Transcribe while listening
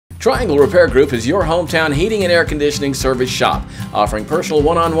Triangle Repair Group is your hometown heating and air conditioning service shop, offering personal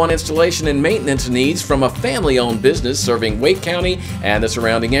one-on-one installation and maintenance needs from a family-owned business serving Wake County and the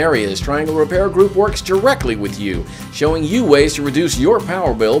surrounding areas. Triangle Repair Group works directly with you, showing you ways to reduce your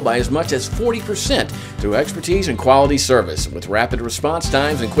power bill by as much as 40% through expertise and quality service. With rapid response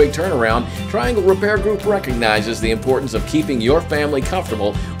times and quick turnaround, Triangle Repair Group recognizes the importance of keeping your family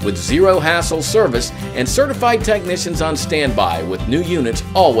comfortable with zero-hassle service and certified technicians on standby with new units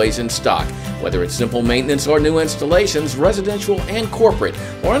always in stock. Whether it's simple maintenance or new installations, residential and corporate,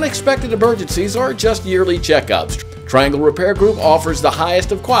 or unexpected emergencies, or just yearly checkups, Triangle Repair Group offers the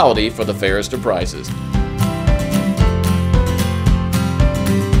highest of quality for the fairest of prices.